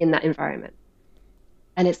interaction in that environment.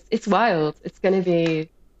 And it's wild. It's going to be,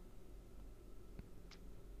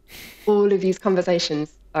 all of these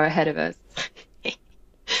conversations are ahead of us.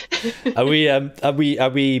 Are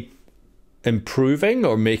we improving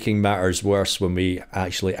or making matters worse when we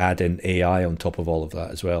actually add in AI on top of all of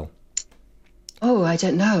that as well? Oh, I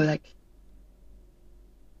don't know. Like,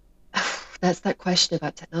 that's that question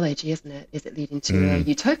about technology, isn't it? Is it leading to a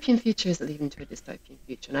utopian future? Is it leading to a dystopian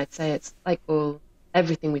future? And I'd say it's like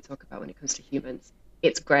everything we talk about when it comes to humans.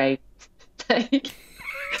 It's grey. Like,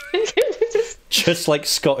 just like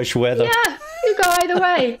Scottish weather. Yeah, you go either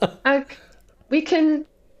way. We can,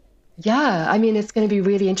 yeah, I mean, it's going to be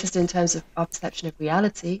really interesting in terms of our perception of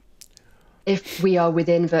reality. If we are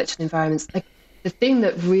within virtual environments, like the thing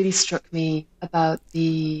that really struck me about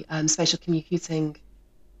the spatial computing,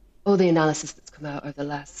 all the analysis that's come out over the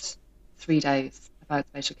last 3 days about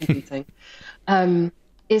spatial computing,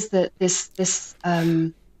 is that this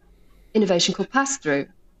innovation called pass-through,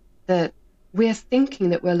 that we're thinking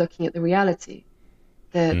that we're looking at the reality,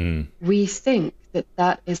 that we think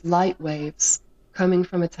that is light waves coming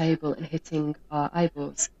from a table and hitting our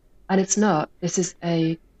eyeballs. And it's not. This is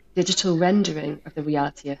a digital rendering of the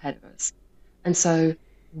reality ahead of us. And so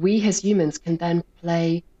we as humans can then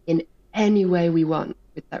play in any way we want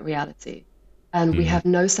with that reality. And we have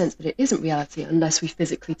no sense that it isn't reality unless we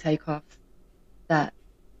physically take off that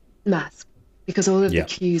mask. Because all of the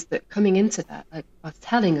cues that coming into that are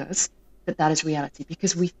telling us that that is reality,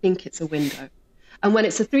 because we think it's a window. And when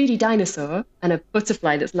it's a 3D dinosaur and a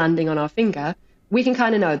butterfly that's landing on our finger, we can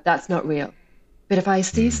kind of know that's not real. But if I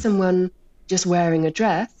see someone just wearing a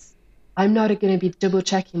dress, I'm not going to be double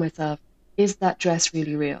checking myself. Is that dress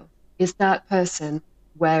really real? Is that person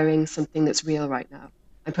wearing something that's real right now?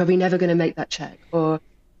 I'm probably never going to make that check. Or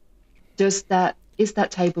is that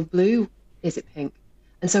table blue? Is it pink?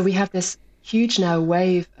 And so we have this huge now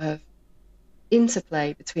wave of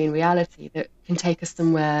interplay between reality that can take us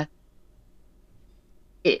somewhere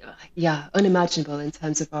unimaginable in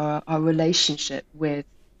terms of our relationship with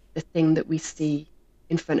the thing that we see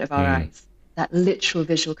in front of our eyes. That literal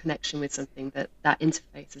visual connection with something, that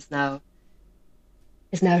interface is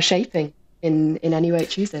now shaping in any way it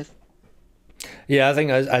chooses. Yeah, I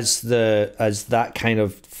think as that kind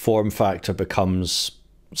of form factor becomes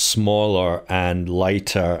smaller and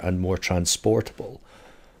lighter and more transportable,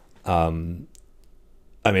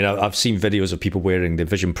 I mean, I've seen videos of people wearing the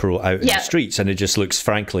Vision Pro out in the streets, and it just looks,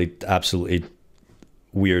 frankly, absolutely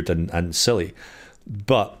weird and silly.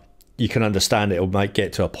 But you can understand it might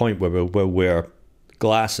get to a point where we'll wear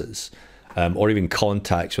glasses or even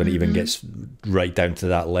contacts when it even gets right down to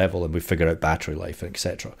that level, and we figure out battery life,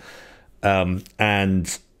 etc. And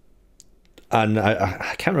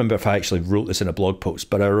I can't remember if I actually wrote this in a blog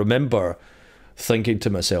post, but I remember thinking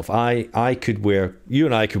to myself, you and I could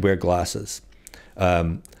wear glasses.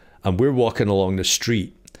 And we're walking along the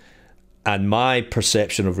street, and my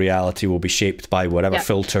perception of reality will be shaped by whatever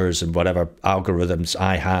filters and whatever algorithms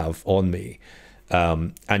I have on me.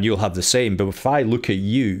 And you'll have the same. But if I look at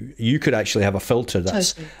you, you could actually have a filter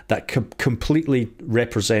that completely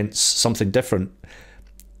represents something different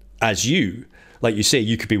as you. Like you say,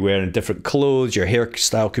 you could be wearing different clothes, your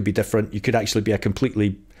hairstyle could be different. You could actually be a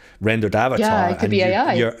completely rendered avatar. Yeah, it could be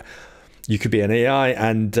AI. You could be an AI,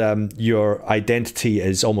 and your identity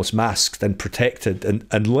is almost masked and protected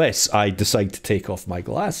unless I decide to take off my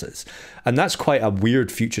glasses. And that's quite a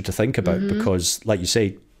weird future to think about, because, like you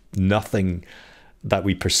say, nothing that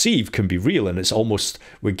we perceive can be real. And it's almost,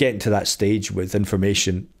 we're getting to that stage with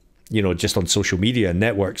information, just on social media and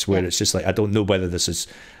networks, where it's just like, I don't know whether this is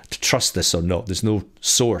to trust this or not. There's no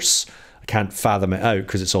source. I can't fathom it out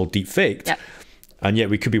because it's all deep faked. Yeah. And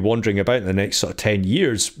yet we could be wandering about in the next sort of 10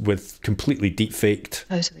 years with completely deep faked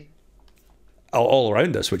all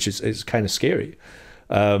around us, which is kind of scary.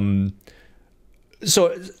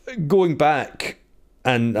 So going back,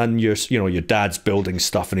 and your dad's building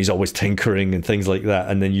stuff and he's always tinkering and things like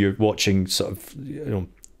that, and then you're watching sort of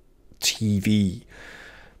TV.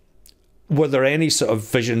 Were there any sort of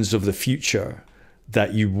visions of the future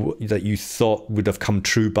that you thought would have come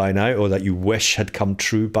true by now, or that you wish had come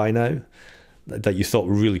true by now, that you thought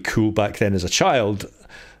were really cool back then as a child,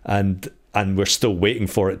 and we're still waiting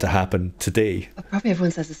for it to happen today? Probably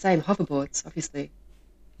everyone says the same. Hoverboards, obviously.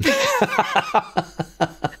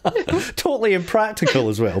 Totally impractical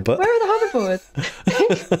as well, but where are the hoverboards?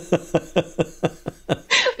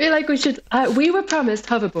 We're like we should. We were promised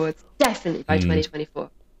hoverboards definitely by 2024.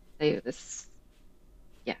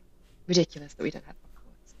 Yeah, ridiculous that we don't have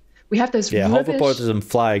hoverboards. We have those rubbish... hoverboards and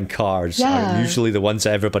flying cars are usually the ones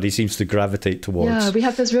that everybody seems to gravitate towards. Yeah, we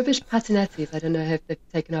have those rubbish patinettis. I don't know if they've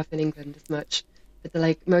taken off in England as much, but they're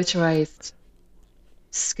like motorized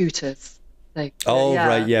scooters. Like,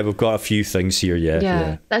 right, yeah, we've got a few things here,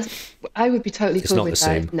 yeah. I would be totally cool with that.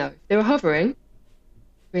 Same. No, if they were hovering,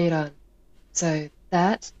 bring it on. So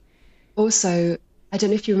that. Also, I don't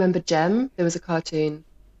know if you remember Gem. There was a cartoon,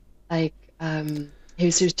 like he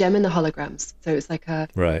was Gem in the holograms. So it was like a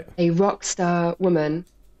rock star woman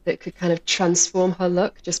that could kind of transform her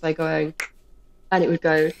look just by going, and it would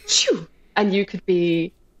go shoo, and you could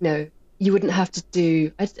be, you wouldn't have to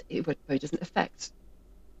do. It probably doesn't affect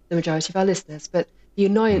the majority of our listeners, but the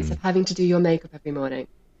annoyance of having to do your makeup every morning.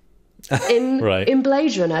 In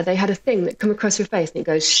Blade Runner, they had a thing that come across your face and it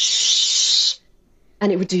goes shh,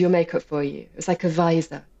 and it would do your makeup for you. It was like a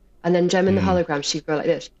visor. And then Gem in the hologram, she'd go like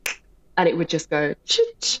this, and it would just go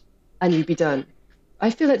shh, and you'd be done. I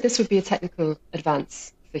feel like this would be a technical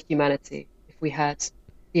advance for humanity if we had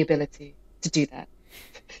the ability to do that.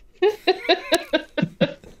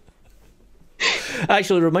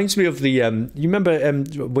 Actually, it reminds me of the you remember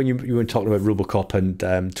when you were talking about RoboCop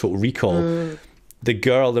and Total Recall, the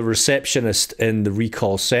girl, the receptionist in the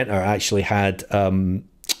recall center actually had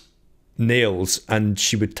nails, and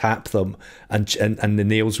she would tap them, and the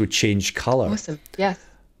nails would change color. Awesome, yes.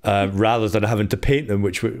 Rather than having to paint them,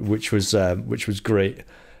 which was great.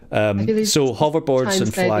 So hoverboards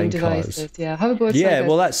and flying devices, cars. Yeah, hoverboards. Yeah,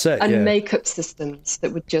 well, that's it. And makeup systems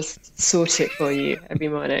that would just sort it for you every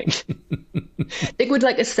morning. It would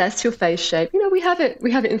like assess your face shape. We have it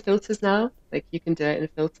in filters now. Like you can do it in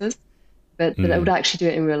filters, but it would actually do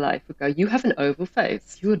it in real life. Would go, you have an oval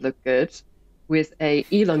face. You would look good with a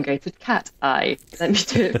elongated cat eye. Let me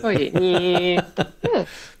do it for you. Yeah,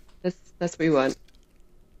 that's what we want.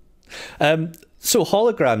 So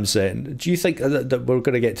holograms then, do you think that we're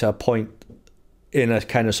going to get to a point in a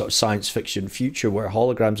kind of sort of science fiction future where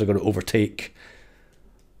holograms are going to overtake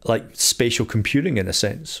like spatial computing in a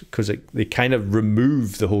sense, because they kind of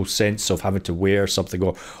remove the whole sense of having to wear something,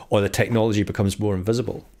 or the technology becomes more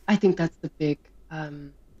invisible? I think that's the big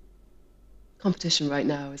competition right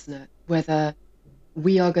now, isn't it? Whether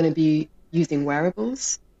we are going to be using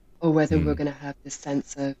wearables or whether we're going to have this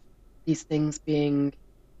sense of these things being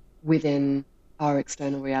within our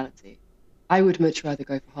external reality. I would much rather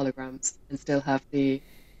go for holograms and still have the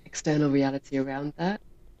external reality around that.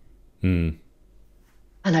 And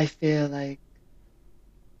I feel like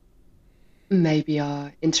maybe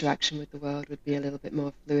our interaction with the world would be a little bit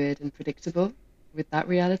more fluid and predictable with that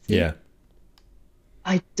reality. Yeah.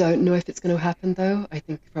 I don't know if it's going to happen though. I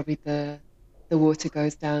think probably the water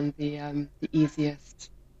goes down the easiest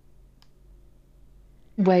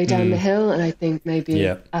way down the hill, and I think maybe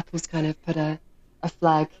Apple's kind of put a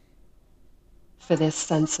flag for this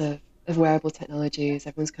sense of wearable technologies.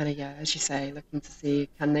 Everyone's kind of, as you say, looking to see,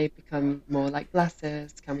 can they become more like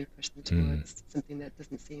glasses? Can we push them towards something that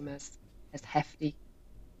doesn't seem as hefty?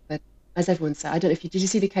 But as everyone said, I don't know if did you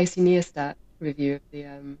see the Casey Neistat review of the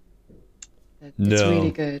it's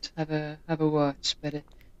really good. Have a watch. But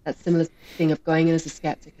that similar thing of going in as a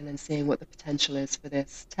skeptic and then seeing what the potential is for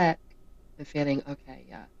this tech and feeling, okay,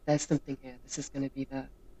 there's something here. This is going to be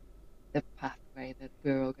the pathway that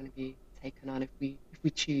we're all going to be taken on if we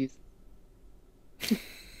choose.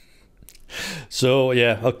 So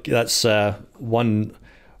that's one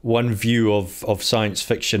view of science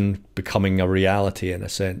fiction becoming a reality in a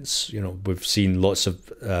sense. We've seen lots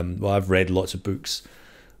of I've read lots of books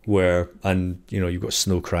where, and you've got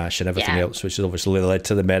Snow Crash and everything else, which has obviously led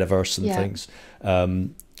to the metaverse and things.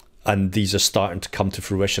 And these are starting to come to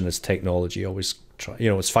fruition as technology always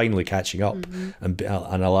it's finally catching up and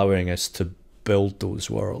allowing us to build those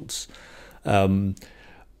worlds.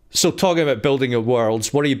 So talking about building of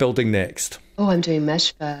worlds, what are you building next? Oh, I'm doing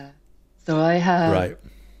Meshfair. So I have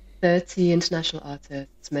 30 international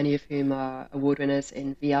artists, many of whom are award winners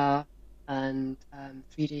in VR and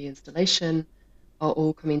 3D installation, are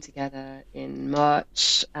all coming together in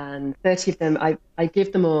March, and 30 of them, I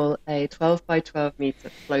give them all a 12 by 12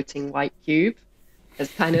 meter floating white cube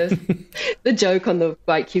as kind of the joke on the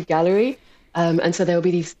white cube gallery. And so there will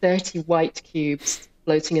be these 30 white cubes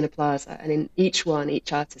floating in a plaza, and in each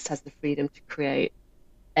artist has the freedom to create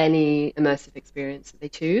any immersive experience that they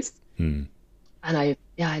choose. And I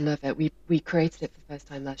love it. We created it for the first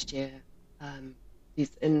time last year.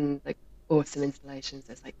 These awesome installations.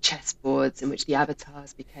 There's like chessboards in which the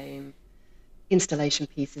avatars became installation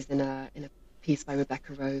pieces in a piece by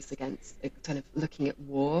Rebecca Rose against kind of looking at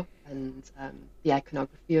war and the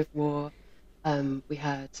iconography of war. We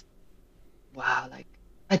had, wow, like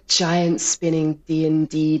a giant spinning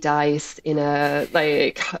D&D dice in a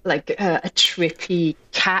a trippy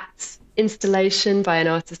cat installation by an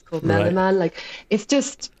artist called Melloman. Like, it's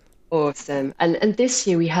just awesome. And this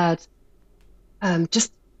year we had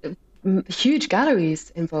just huge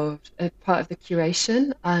galleries involved as part of the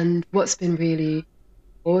curation. And what's been really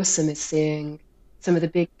awesome is seeing some of the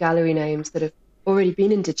big gallery names that have already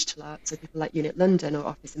been in digital art, so people like Unit London or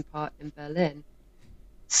Office in Part in Berlin,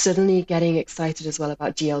 suddenly getting excited as well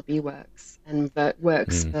about GLB works and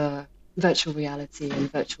works for virtual reality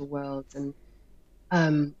and virtual worlds. And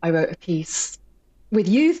I wrote a piece with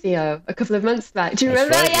you, Theo, a couple of months back. Do you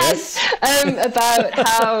remember that? Yes.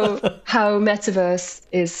 About how Metaverse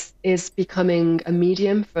is becoming a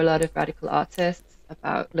medium for a lot of radical artists,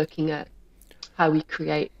 about looking at how we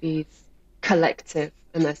create these collective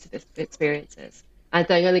immersive experiences. And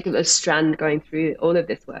I think a strand going through all of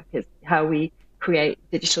this work is how we create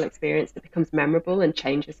digital experience that becomes memorable and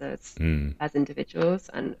changes us as individuals.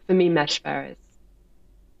 And for me, Meshfair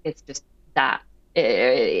it's just that.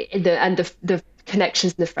 The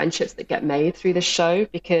connections and the friendships that get made through the show,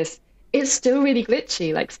 because it's still really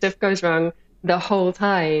glitchy. Like, stuff goes wrong the whole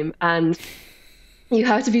time, and you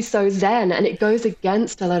have to be so zen, and it goes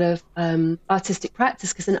against a lot of artistic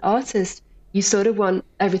practice, because an artist, you sort of want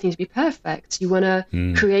everything to be perfect. You want to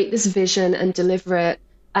create this vision and deliver it,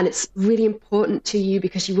 and it's really important to you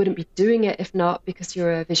because you wouldn't be doing it if not, because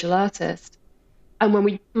you're a visual artist. And when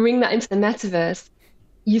we bring that into the metaverse,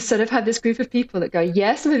 you sort of have this group of people that go,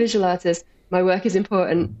 yes, I'm a visual artist, my work is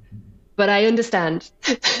important, but I understand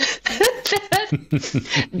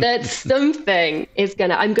that something is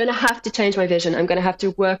I'm going to have to change my vision. I'm going to have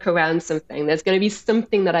to work around something. There's going to be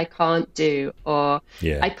something that I can't do, or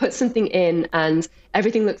I put something in and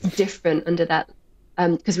everything looks different under that.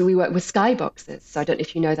 Because we work with skyboxes. So I don't know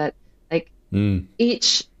if you know that, like,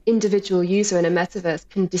 each individual user in a metaverse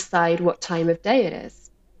can decide what time of day it is.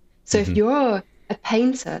 So if you're a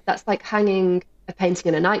painter, that's like hanging a painting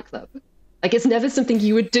in a nightclub. Like, it's never something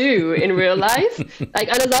you would do in real life. Like,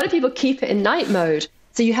 and a lot of people keep it in night mode.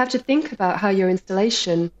 So you have to think about how your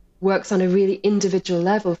installation works on a really individual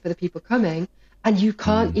level for the people coming, and you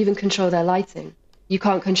can't even control their lighting. You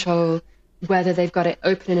can't control whether they've got it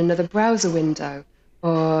open in another browser window,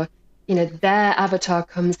 or, you know, their avatar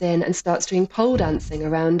comes in and starts doing pole dancing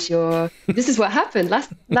around your. This is what happened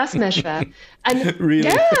last Meshfair. And really?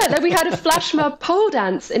 Yeah, like, we had a flash mob pole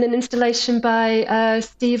dance in an installation by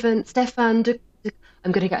Stefan Duck.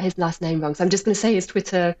 I'm going to get his last name wrong, so I'm just going to say his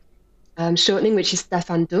Twitter shortening, which is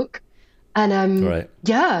Stefan Duck. And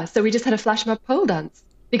yeah, so we just had a flash mob pole dance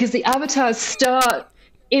because the avatars start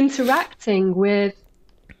interacting with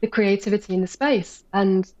the creativity in the space,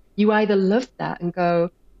 and you either love that and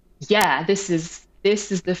go, yeah, this is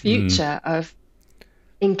the future of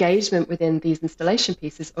engagement within these installation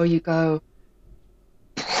pieces, or you go,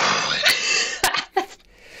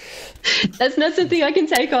 that's not something I can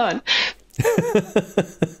take on.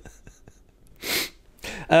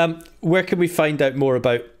 Where can we find out more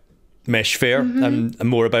about Meshfair and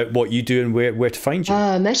more about what you do and where to find you?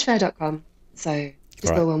 Meshfair.com. So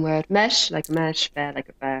just go one word, mesh, like a mesh, fair, like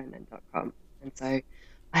a fair, and then .com. And so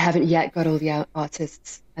I haven't yet got all the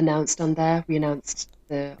artists announced on there. We announced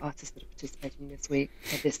the artists that are participating this week,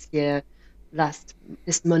 this year,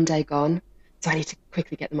 this Monday gone. So I need to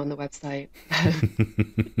quickly get them on the website.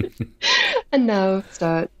 And now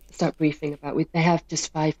start briefing about. They have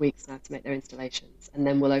just 5 weeks now to make their installations, and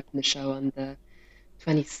then we'll open the show on the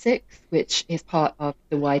 26th, which is part of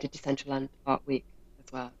the wider Decentraland Art Week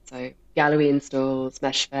as well. So gallery installs,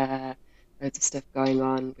 Meshfair, loads of stuff going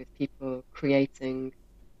on with people creating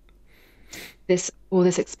all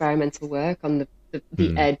this experimental work on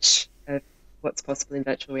the edge of what's possible in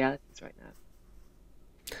virtual realities right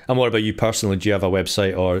now. And what about you personally? Do you have a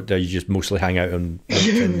website, or do you just mostly hang out on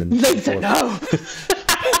LinkedIn? LinkedIn,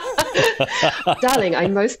 no. Darling, I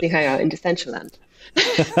mostly hang out in Decentraland.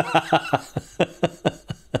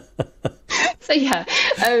 So yeah,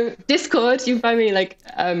 Discord, you can find me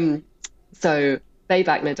so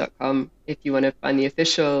baybackner.com if you want to find the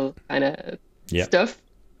official kind of stuff,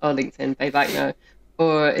 or LinkedIn, Bay Backner,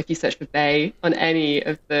 or if you search for Bay on any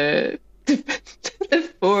of the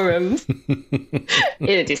forums, in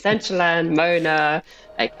Decentraland, Mona,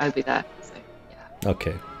 I'll be there. So yeah.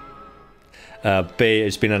 Okay. Bay,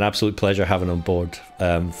 it's been an absolute pleasure having on board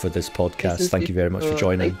for this podcast. Thank you very much for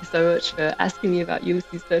joining. Thank you so much for asking me about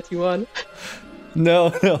Ulysses 31.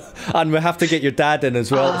 No, and we have to get your dad in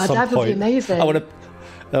as well at some Dad point. Would be amazing.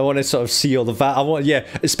 I want to sort of see all the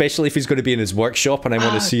especially if he's going to be in his workshop, and I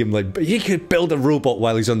want to see him like, he could build a robot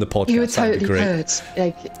while he's on the podcast. You totally could.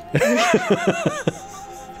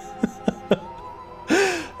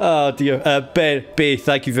 Oh dear. Bay,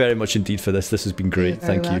 thank you very much indeed for this. This has been great.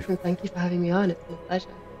 Thank you. Thank you for having me on. It's been a pleasure.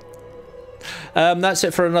 That's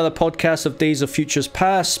it for another podcast of Days of Futures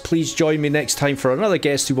Past. Please join me next time for another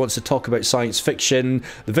guest who wants to talk about science fiction,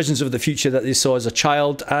 the visions of the future that they saw as a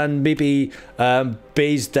child, and maybe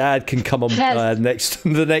Bay's dad can come on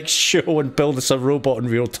the next show and build us a robot in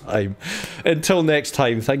real time. Until next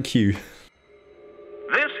time, thank you.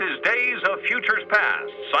 This is Days of Futures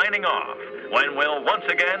Past, signing off, when we'll once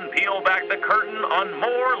again peel back the curtain on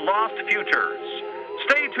more lost futures.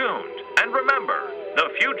 Stay tuned, and remember, the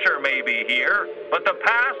future may be here, but the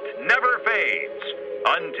past never fades.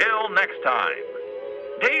 Until next time.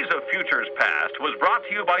 Days of Futures Past was brought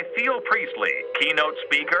to you by Theo Priestley, keynote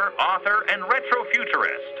speaker, author, and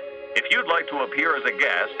retrofuturist. If you'd like to appear as a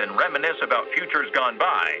guest and reminisce about futures gone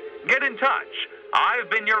by, get in touch. I've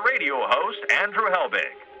been your radio host, Andrew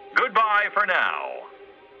Helbig. Goodbye for now.